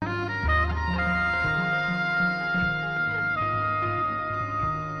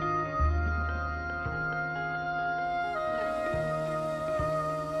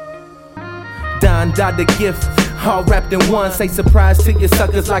mind, die the gift. All wrapped in one, say surprise to your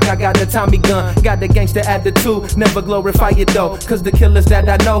suckers like I got the Tommy gun. Got the gangster attitude, never glorify it though. Cause the killers that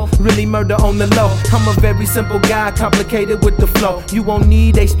I know really murder on the low. I'm a very simple guy, complicated with the flow. You won't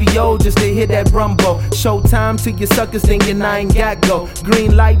need HBO just to hear that rumble. Showtime to your suckers thinking I ain't got go.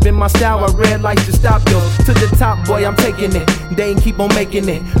 Green light been my style, a red light to stop yo. To the top boy, I'm taking it. They ain't keep on making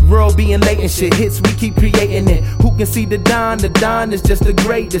it. World being late and shit, hits we keep creating it. Who can see the Don? The Don is just the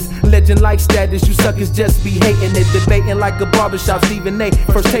greatest. Legend like status, you suckers just be hating it. Debating like a barbershop, Stephen A.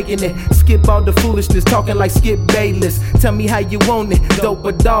 First taking it. Skip all the foolishness, talking like Skip Bayless. Tell me how you want it, dope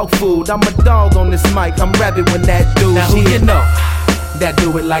or dog food. I'm a dog on this mic, I'm rabid when that dude. Now who you know that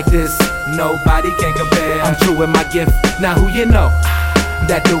do it like this? Nobody can compare. I'm true with my gift. Now who you know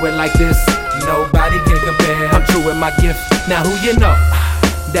that do it like this? Nobody can compare. I'm true with my gift. Now who you know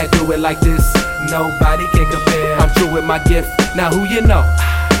that do it like this? Nobody can compare. I'm true with my gift. Now who you know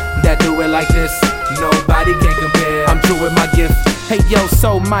that do it like this? Nobody can compare. I'm true with my gift. Hey yo,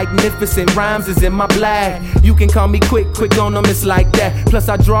 so magnificent, rhymes is in my blood. You can call me quick on them, it's like that. Plus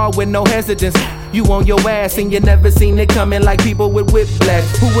I draw with no hesitance. You on your ass and you never seen it coming like people with whiplash.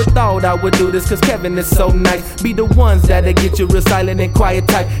 Who would thought I would do this? Cause Kevin is so nice. Be the ones that'll get you real silent and quiet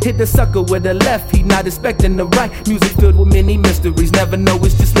type. Hit the sucker with the left, he not expecting the right. Music filled with many mysteries, never know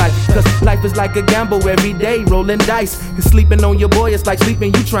it's just life. Cause life is like a gamble every day, rolling dice. And sleeping on your boy, it's like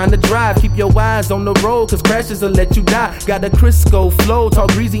sleeping you trying to drive. Keep your eyes on the road, cause crashes will let you die. Got a Crisco flow, talk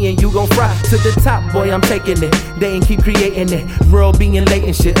greasy and you gon' fry. To the top, boy, I'm taking it. They ain't keep creating it. World being late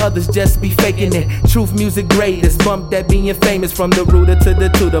and shit, others just be faking it. Truth music greatest, bump that being famous. From the rooter to the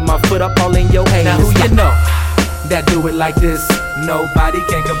tutor, my foot up all in your hands. Now who you know that do it like this? Nobody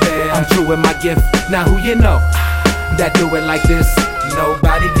can compare. I'm true with my gift. Now who you know that do it like this?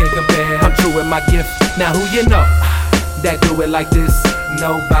 Nobody can compare. I'm true with my gift. Now who you know that do it like this?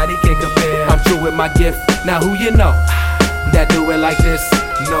 Nobody can compare. I'm true with my gift. Now who you know that do it like this?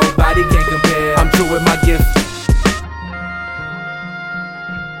 Nobody can compare. I'm true with my gift.